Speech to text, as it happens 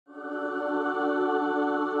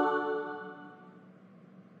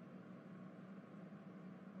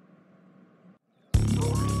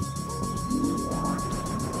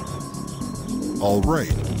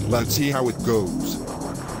Alright, let's see how it goes.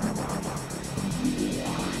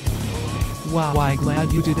 Wow, I'm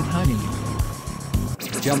glad you did it, honey.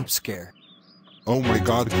 Jump scare. Oh my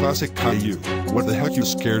god, classic Caillou. What the heck, you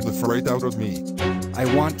scared the fright out of me.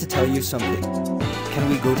 I want to tell you something. Can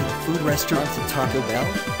we go to the food restaurant at Taco Bell?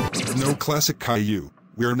 No, classic Caillou.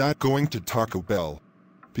 We're not going to Taco Bell.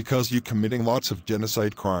 Because you're committing lots of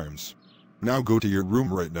genocide crimes. Now go to your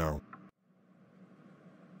room right now.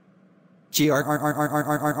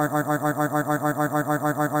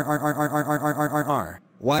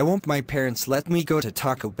 Why won't my parents let me go to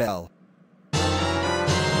Taco Bell?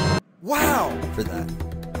 Wow! For that,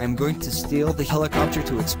 I'm going to steal the helicopter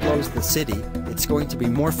to explode the city. It's going to be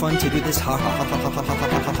more fun to do this. Ha ha ha ha ha ha ha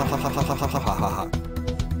ha ha ha ha ha ha.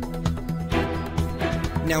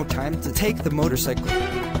 Now time to take the motorcycle.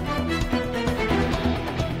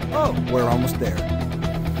 Oh, we're almost there.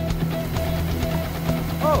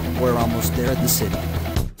 Oh, we're almost there at the city.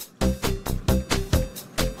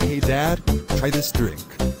 Hey Dad, try this drink.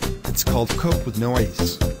 It's called Coke with no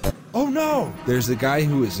ice. Oh no! There's a guy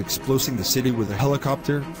who is exploding the city with a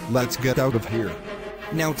helicopter. Let's get out of here.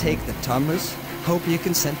 Now take the Thomas. Hope you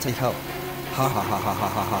can send to help. Ha ha ha ha ha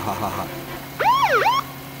ha ha ha ha.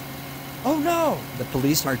 Oh no! The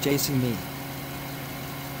police are chasing me.